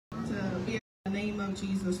In the name of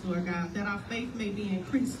Jesus, Lord God, that our faith may be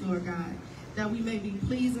increased, Lord God, that we may be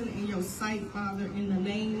pleasing in your sight, Father, in the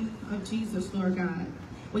name of Jesus, Lord God.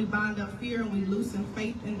 We bind up fear and we loosen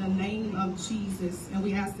faith in the name of Jesus. And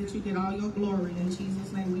we ask that you get all your glory. In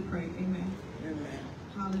Jesus' name we pray. Amen. Amen.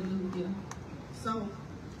 Hallelujah. So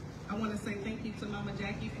I want to say thank you to Mama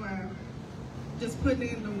Jackie for just putting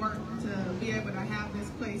in the work to be able to have this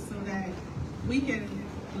place so that we can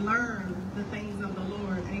learn the things of the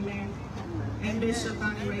Lord. Amen. And Bishop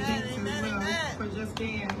Bonnie Ray Gates as well for just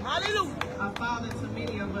being a father to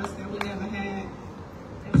many of us that we never had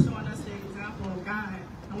and showing us the example of God.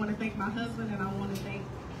 I want to thank my husband and I want to thank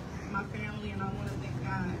my family and I want to thank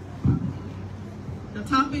God. The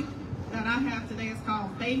topic that I have today is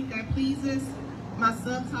called Faith That Pleases. My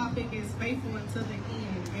subtopic is Faithful Until the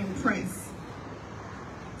End and Press.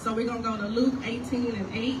 So we're going to go to Luke 18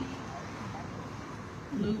 and 8.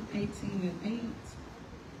 Luke 18 and 8.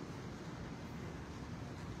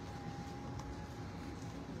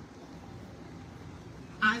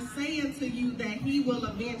 I say unto you that he will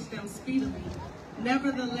avenge them speedily.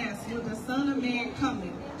 Nevertheless, when the Son of Man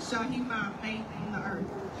cometh, shall he find faith in the earth.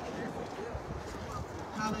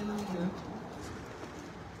 Hallelujah.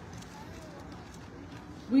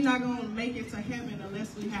 We're not going to make it to heaven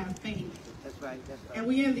unless we have faith. That's right, that's right. And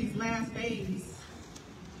we're in these last days.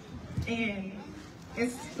 And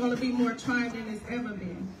it's going to be more trying than it's ever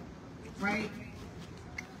been. Right?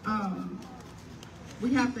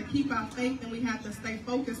 We have to keep our faith and we have to stay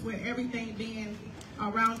focused with everything being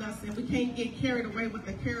around us. And we can't get carried away with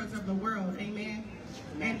the cares of the world. Amen.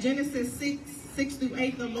 And Genesis 6 through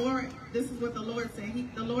 8, this is what the Lord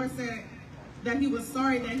said. The Lord said that he was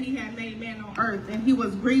sorry that he had made man on earth and he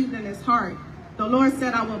was grieved in his heart. The Lord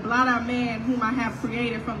said, I will blot out man whom I have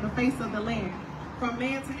created from the face of the land, from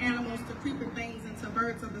man to animals to creeping things and to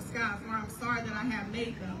birds of the sky, for I'm sorry that I have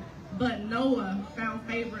made them. But Noah found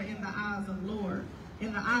favor in the eyes of the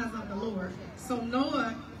Lord. So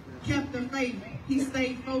Noah kept the faith. He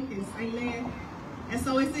stayed focused. Amen. And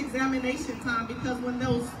so it's examination time, because when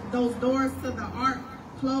those doors to the ark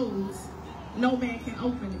close, no man can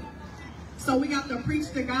open it. So we got to preach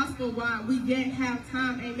the gospel while we yet have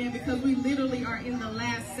time, amen, because we literally are in the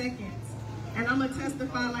last seconds. And I'm going to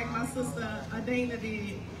testify like my sister Adana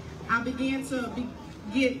did. I began to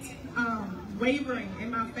get wavering in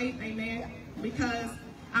my faith, amen, because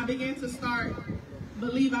I began to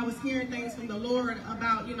believe I was hearing things from the Lord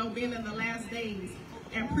about, being in the last days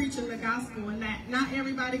and preaching the gospel, and that not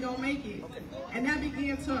everybody gonna make it. And that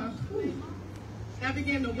began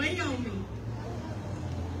to weigh on me.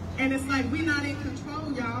 And it's like, we're not in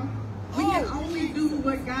control, y'all. We can only do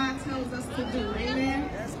what God tells us to do, amen?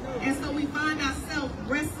 And so we find ourselves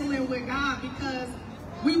wrestling with God because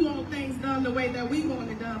we want things done the way that we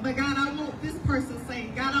want it done. But God, I want this person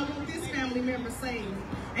saved. God, I want this family member saved.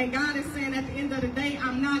 And God is saying at the end of the day,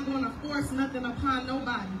 I'm not going to force nothing upon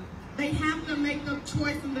nobody. They have to make the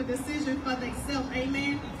choice and the decision for themselves,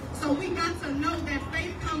 amen? So we got to know that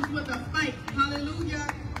faith comes with a fight, hallelujah.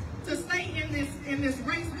 To stay in this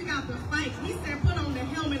race, we got to fight. He said, put on the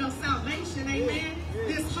helmet of salvation, amen?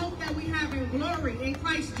 This hope that we have in glory in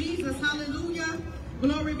Christ Jesus, hallelujah.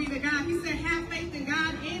 Glory be to God. He said, have faith in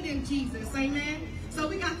God and in Jesus, amen? So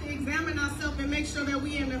we got to examine ourselves and make sure that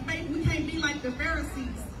we in the faith. We can't be like the Pharisees.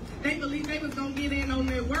 They believed they was going to get in on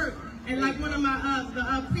their work. And like one of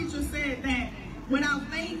my preachers said, that without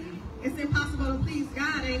faith, it's impossible to please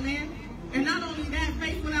God, amen? And not only that,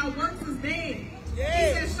 faith without works is dead. He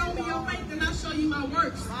said, show me your faith and I'll show you my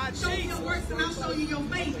works. Show me your works and I'll show you your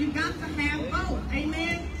faith. You got to have both,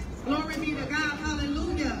 amen? Glory be to God,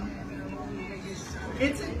 hallelujah.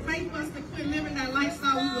 It took faith for us to quit living that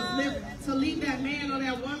lifestyle we was living, to leave that man or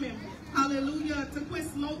that woman, hallelujah, to quit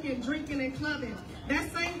smoking, drinking, and clubbing.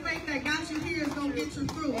 That same faith that got you here is going to get you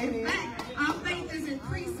through. In fact, our faith is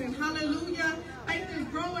increasing, hallelujah. Faith is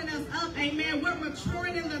growing us up, amen. We're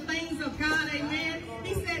maturing in the things of God, amen.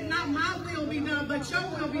 He said, not my will be done, but your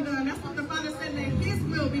will be done. That's what the Father said, that his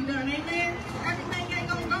will be done, amen. Everything ain't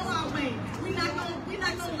going to go our way. We're not going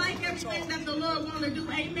to like everything that the Lord want to do,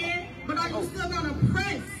 amen. But are you still going to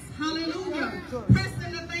press? Hallelujah. Press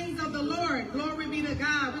in the things of the Lord. Glory be to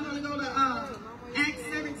God. We're going to go to Acts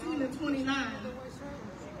 17 and 29.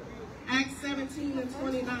 Acts 17 and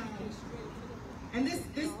 29. And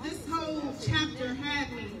this whole chapter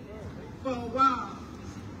had me for a while.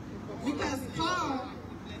 Because Paul,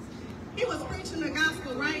 he was preaching the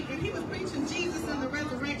gospel, right? And he was preaching Jesus and the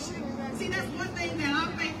resurrection. See, that's one thing that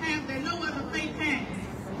our faith has that no other faith has.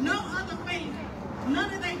 No other faith,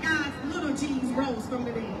 none of their guys, little G's, rose from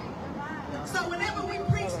the dead. So whenever we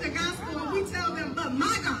preach the gospel and we tell them, but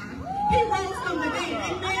my God, he rose from the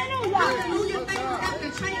dead. Amen. Hallelujah.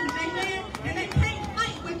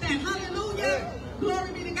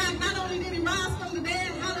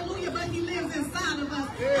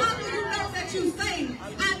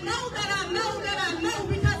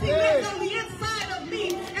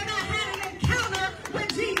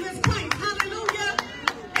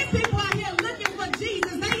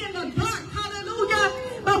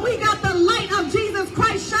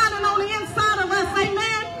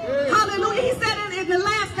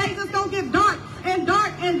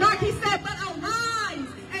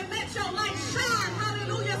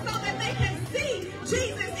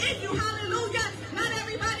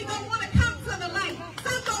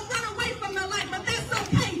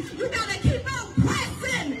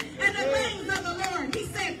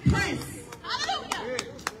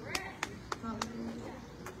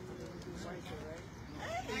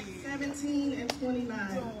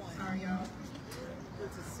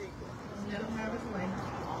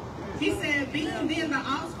 He said, being then the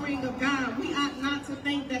offspring of God, we ought not to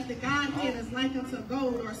think that the Godhead is like unto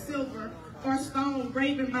gold or silver or stone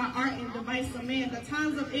graven by art and device of man. The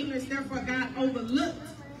times of ignorance, therefore, God overlooked.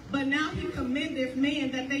 But now he commendeth men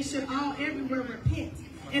that they should all everywhere repent.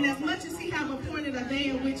 And as much as he have appointed a day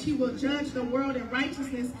in which he will judge the world in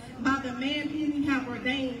righteousness by the man whom he have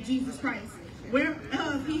ordained, Jesus Christ,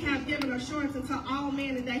 whereof he hath given assurance unto all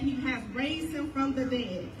men, and that he hath raised him from the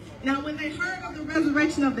dead. Now when they heard of the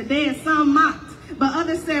resurrection of the dead, some mocked, but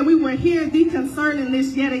others said, we will hear thee concerning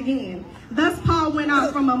this yet again. Thus Paul went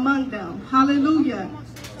out from among them. Hallelujah.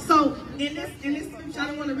 So in this scripture, I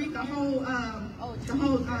don't want to read the whole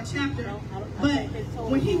chapter, but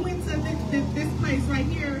when he went to this place right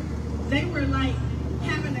here, they were like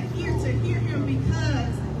having an ear to hear him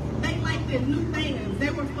because they liked the new things.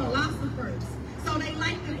 They were philosophers. So they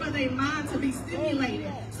liked it for their mind to be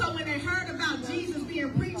stimulated. So when they heard about Jesus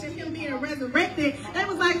being preached and him being resurrected, they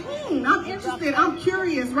was like, I'm interested, I'm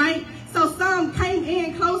curious, right? So some came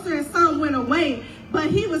in closer and some went away. But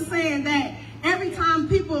he was saying that every time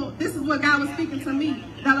people, this is what God was speaking to me,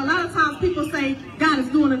 that a lot of times people say, God is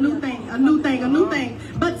doing a new thing, a new thing, a new thing.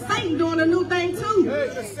 But Satan doing a new thing too.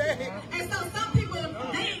 And so some people,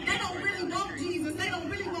 they don't really want Jesus. They don't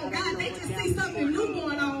really want God. They just see something new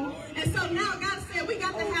going on. And so now God said we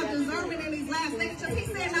got to have discernment in these last days. Because he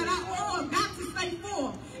said now our oil got to stay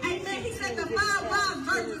full. Amen. He said the 5 wise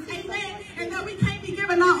virgins. Amen. And that we can't be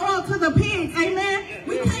giving our oil to the pigs. Amen.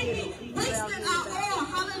 We can't be wasting our oil.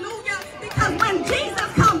 Hallelujah. Because when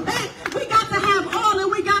Jesus comes back, we got to have oil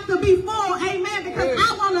and we got to be full. Amen. Because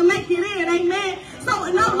I want to make it in. Amen.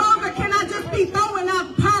 So no longer can I just be throwing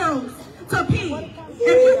out pearls to pigs.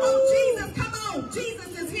 If you want Jesus, come on.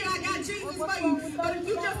 Jesus is here. I got Jesus for you. But if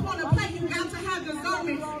you just want to play, you got to have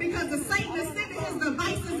discernment, because the Satan is sending his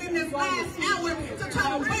devices in this last hour to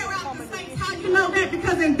try to wear out the saints. How you know that?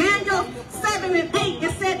 Because in Daniel 7 and 8,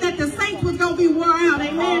 it said that the saints was going to be worn out.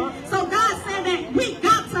 Amen. So God said that we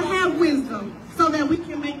got to have wisdom so that we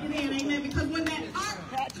can make it in. Amen. Because when that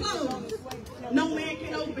ark closed, no man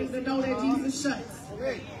can open the door that Jesus shuts.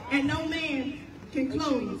 And no man can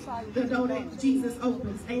close the door that Jesus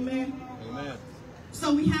opens. Amen. Amen.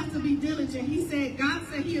 So we have to be diligent. He said, God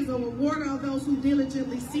said he is a rewarder of those who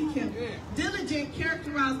diligently seek him. Diligent,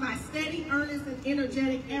 characterized by steady, earnest, and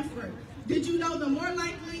energetic effort. Did you know the more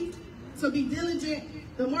likely to be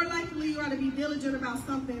diligent, the more likely you are to be diligent about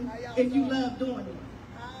something if you love doing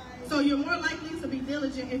it. So you're more likely to be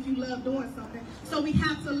diligent if you love doing something. So we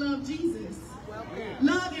have to love Jesus.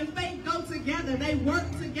 Love and faith go together. They work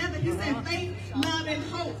together. He said faith, love, and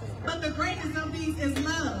hope. But the greatest of these is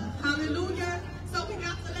love. Hallelujah. So we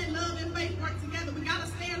got to let love and faith work together. We got to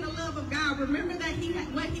stay in the love of God. Remember that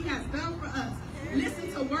what he has done for us.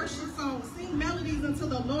 Listen to worship songs. Sing melodies unto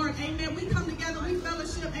the Lord. Amen. We come together. We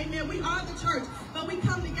fellowship. Amen. We are the church. But we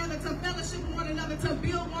come together to fellowship with one another, to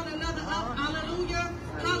build one another up. Hallelujah.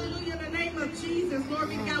 Hallelujah. In the name of Jesus. Glory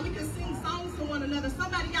be to God. We can sing songs to one another.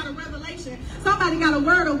 Somebody got a revelation. Somebody got a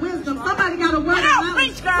word of wisdom. Somebody got a word of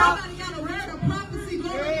knowledge. Somebody got a word of prophecy.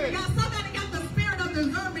 Glory be to God. Somebody got the spirit of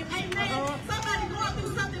discernment. Amen. Somebody going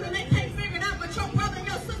through something and they can't figure it out, but your brother and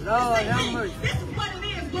your sister say, hey, this is what it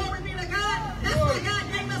is. Glory be to God. That's why God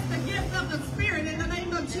gave us the gift of the Spirit in the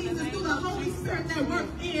name of Jesus, through the Holy Spirit that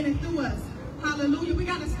works in and through us. Hallelujah. We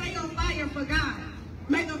got to stay on fire for God.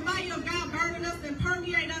 May the fire of God burn in us and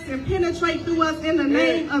permeate us and penetrate through us in the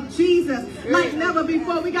name of Jesus like never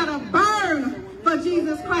before. We got to burn for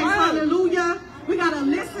Jesus Christ. Hallelujah. We got to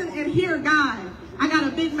listen and hear God. I got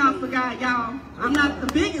a big mouth for God, y'all. I'm not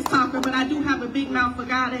the biggest talker, but I do have a big mouth for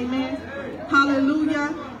God. Amen.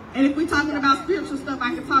 Hallelujah. And if we're talking about spiritual stuff,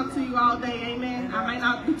 I can talk to you all day. Amen. I might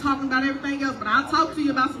not be talking about everything else, but I'll talk to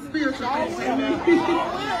you about some spiritual things. Amen.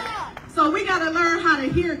 So we got to learn how to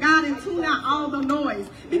hear God and tune out all the noise.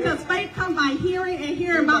 Because faith comes by hearing, and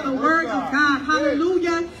hearing by the word of God.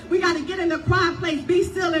 Hallelujah. We got to get in the quiet place, be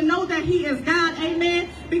still, and know that he is God. Amen.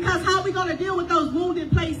 Because how are we going to deal with those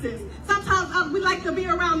wounded places? Sometimes we like to be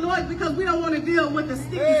around noise because we don't want to deal with the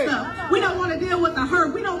sticky stuff. We don't want to deal with the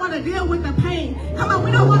hurt. We don't want to deal with the pain. Come on,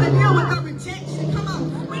 we don't want to deal with the rejection. Come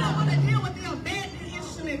on, we don't want to deal with the abandoned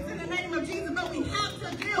instruments in the name of Jesus, but we have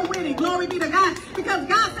to deal with it. Glory be to God. Because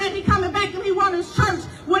God said he coming back and he wants his church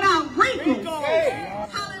without wrinkles.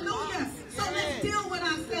 Hallelujah. So let's deal with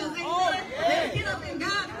ourselves. Amen. Let's get up in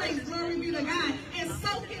God's face. Glory be to God. And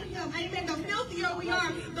soak in him. Amen. The filthier we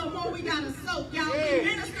are, the more we got to soak. Y'all, we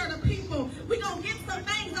minister to people. We're going to get some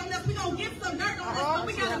things on us. We're going to get some dirt on us. But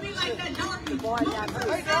we got to be like that darky. Moving to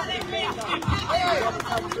the side, amen. And catch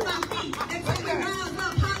it our feet until we rise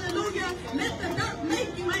up. Hallelujah. Let the dirt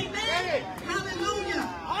make you. Amen.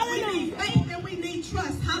 Hallelujah. We need faith and we need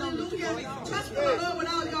trust. Hallelujah. Hallelujah. Trust in the Lord with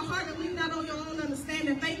all your heart and lean not on your own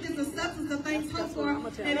understanding. Faith is the substance of things hoped for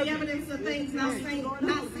and the evidence of things not seen.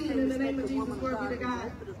 In the name of Jesus, glory be to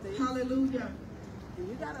God. Hallelujah.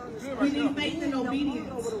 We need faith and obedience.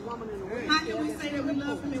 How can we say that we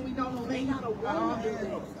love him and we don't obey him?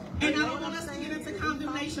 And I don't want us to get into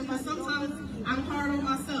condemnation, but sometimes I'm hard on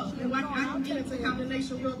myself. And I can get into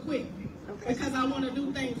condemnation real quick because I want to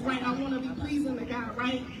do things right. I want to be pleasing to God,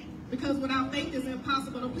 right? Because without faith it's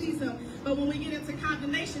impossible to please him. But when we get into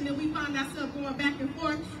condemnation, then we find ourselves going back and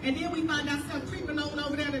forth, and then we find ourselves creeping on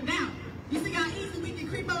over there to doubt. You see how easy we can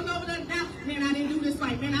creep on over there to doubt? Man, I didn't do this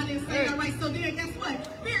right. Man, I didn't say that right. So then guess what?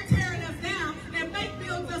 Fear tearing us down, and faith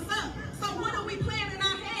builds us up. So what are we playing in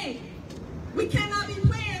our head? We cannot be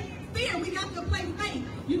playing fear. We got to play faith.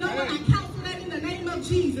 You know what? I counsel that in the name of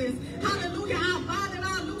Jesus. Hallelujah. I'll bind and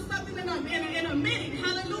I'll loose something in a minute.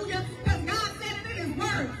 Hallelujah. Because God said it in his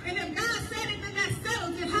word. And if God said it, then that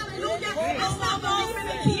settles it. Hallelujah. I start believing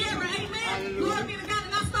in Kiara. Amen. Glory be to God.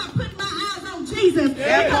 And I start putting my eyes on Jesus.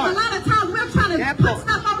 Because a lot of times we're trying to put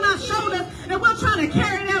stuff on our shoulders and we're trying to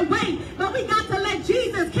carry that weight. But we got to let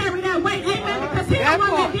Jesus carry that weight. Amen. Because he's the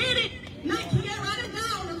one that did it. Not Kiara. I didn't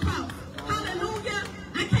die on the cross. Hallelujah.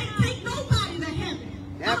 I can't take nobody to heaven.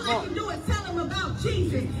 All I can do is tell them about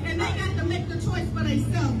Jesus. And they got to make the choice for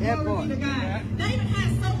themselves. Glory be to God. David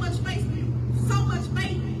had so much faith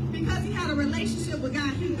because he had a relationship with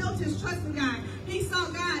God. He built his trust in God. He saw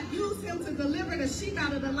God use him to deliver the sheep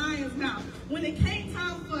out of the lion's mouth. When it came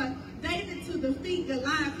time for David to defeat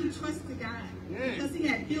Goliath, he trusted God because he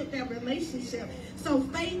had built that relationship. So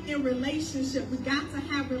faith and relationship, we got to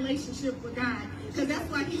have relationship with God. Because that's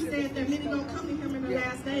why he said that many gonna come to him in the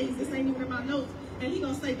last days. This ain't even in my notes. And he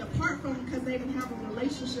gonna say depart from him because they didn't have a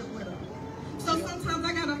relationship with him. So sometimes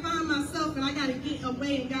I gotta find myself and I gotta get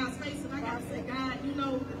away in God's face and I gotta say, God, you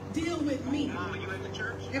know, deal with me.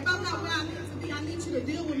 If I'm not where I need to be, I need you to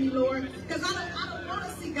deal with me, Lord. Because I don't want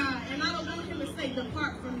to see God and I don't want him to say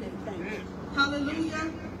depart from me.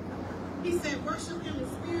 Hallelujah. He said worship him in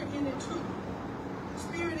spirit and in truth.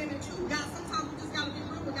 Spirit and in truth. God, sometimes we just gotta be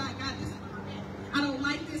real with God. God, this is not it. I don't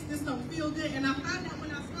like this. This don't feel good. And I find out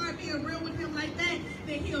when I start being real with him like that,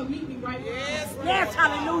 then he'll meet me right where I'm at. Yes,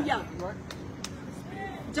 hallelujah.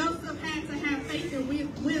 Joseph had to have faith and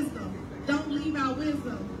wisdom. Don't leave our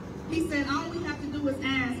wisdom. He said all we have to do is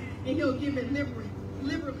ask and he'll give it liberally.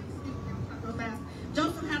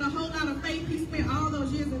 Joseph had a whole lot of faith. He spent all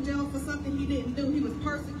those years in jail for something he didn't do. He was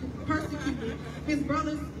persecuted. His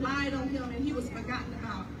brothers lied on him and he was forgotten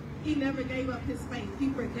about. He never gave up his faith.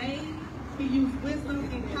 He forgave. He used wisdom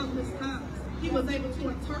in countless times. He was able to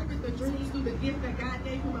interpret the dreams through the gift that God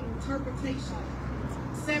gave him of interpretation.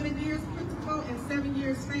 7 years principal and 7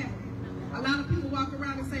 years family. A lot of people walk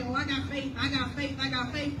around and say, oh, I got faith, I got faith, I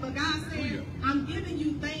got faith. But God said, I'm giving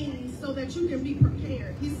you things so that you can be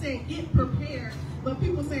prepared. He said, get prepared. But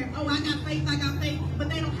people say, oh, I got faith, but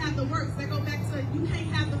they don't have the works. They go back to, you can't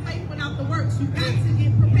have the faith without the works. You got to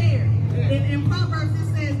get prepared. In Proverbs,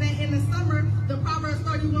 it says that in the summer, the Proverbs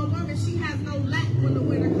 31 woman, she has no lack when the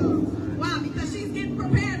winter comes. Why? Because she's getting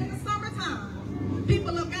prepared in the summertime.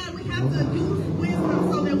 People of God, we have to use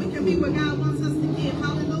wisdom so that we can be where God wants us to get.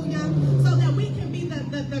 Hallelujah. So that we can be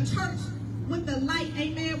the church with the light.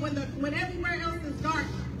 Amen. When everywhere else is dark,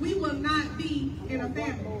 we will not be in a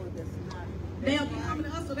family. They'll be coming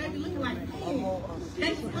to us, so they'll be looking like, oh,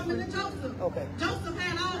 they was coming to Joseph. Okay. Joseph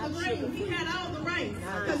had all the grain. He had all the rights.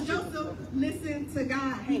 Because Joseph listened to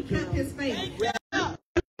God. He kept his faith.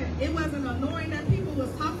 It wasn't annoying that people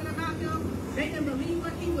was talking about him. They didn't believe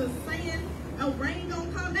what he was saying. Oh, rain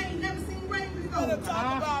gonna come. They ain't never seen rain before.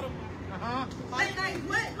 Talk about him. They like,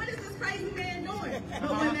 what is this crazy man doing?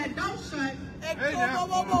 But when that door shut,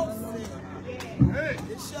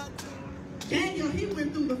 it shut. Daniel, he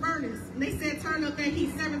went through the furnace. And they said, turn up that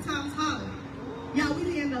heat 7 times hotter. Y'all,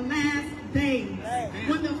 we in the last days.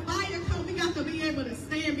 When the fire comes, we got to be able to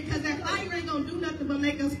stand because that fire ain't going to do nothing but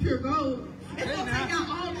make us pure gold. It's going to take out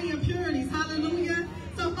all the impurities. Hallelujah.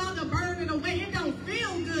 So, Father, burn it away. It don't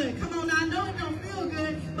feel good. Come on, I know it don't feel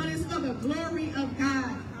good, but it's for the glory of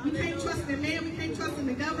God. We can't trust in man. We can't trust in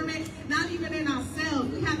the government. Not even in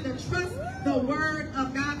ourselves. We have to trust the word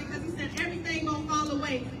of God because he said everything going to fall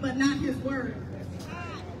away, but not his word.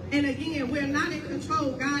 And again, we're not in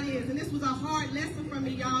control. God is. And this was a hard lesson for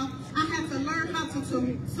me, y'all. I had to learn how to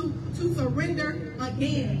surrender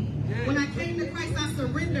again. When I came to Christ, I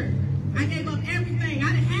surrendered. I gave up everything.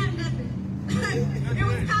 I didn't have nothing. It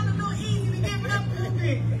was kind of a little easy to give it up a little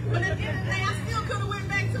bit. But at the end of the day, I still could have went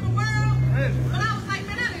back to the world. But I was like,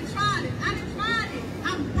 man, I done tried it. I done tried it.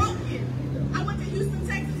 I'm broken. I went to Houston,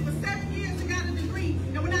 Texas for 7 years and got a degree.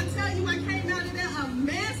 And when I tell you I came out of there a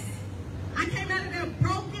mess,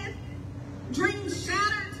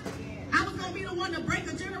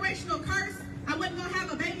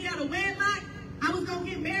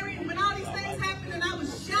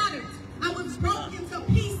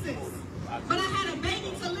 But I had a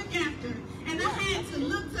baby to look after. And I had to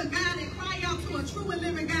look to God and cry out to a true and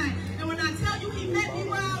living God. And when I tell you he met me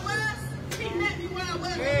where I was, he met me where I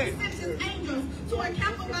was. And he sent his angels to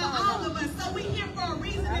encamp about all of us. So we here for a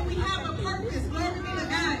reason and we have a purpose. Glory be to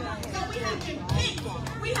God. So we have been picked.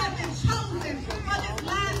 We have been chosen for this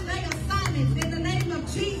last day assignment in the name of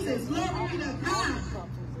Jesus. Glory be to God.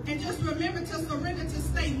 And just remember to surrender, to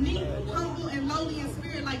stay meek, humble, and lowly in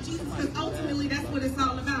spirit like Jesus, because ultimately that's what it's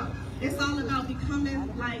all about. It's all about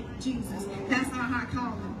becoming like Jesus. That's our high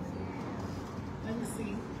calling. Let me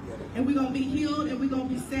see. And we're going to be healed and we're going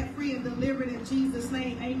to be set free and delivered in Jesus'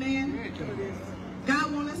 name. Amen.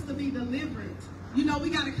 God wants us to be delivered. You know, we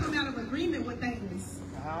got to come out of agreement with things.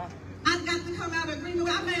 I've got to come out of agreement.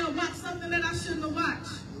 I may have watched something that I shouldn't have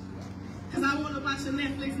watched. Because I want to watch a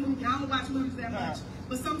Netflix movie. I don't watch movies that much.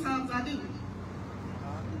 But sometimes I do.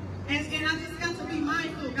 And I just got to be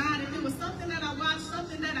mindful, God, if it was something that I watched,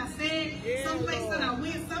 something that I said, someplace that I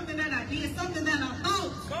went, something that I did, something that I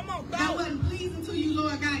thought that wasn't pleasing to you,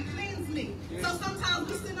 Lord God, cleanse me. So sometimes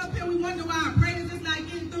we sit up here, we wonder why our prayers is not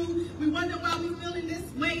getting through. We wonder why we feeling this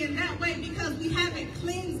way and that way because we haven't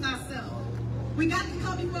cleansed ourselves. We got to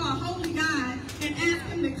come before a holy God and ask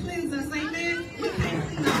him to cleanse us, amen? We can't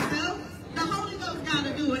clean ourselves. The Holy Ghost got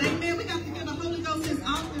to do it, amen? We got to give the Holy Ghost his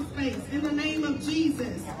office space in the name of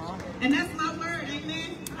Jesus. And that's my word,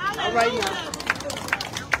 amen? All right,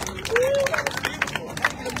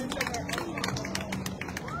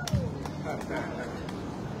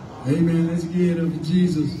 amen. Let's give it up for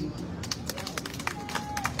Jesus.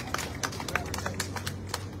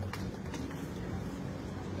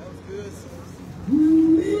 That was good.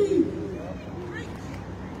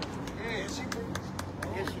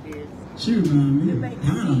 Yes, she did. She reminded me of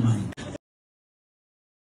Dynamite.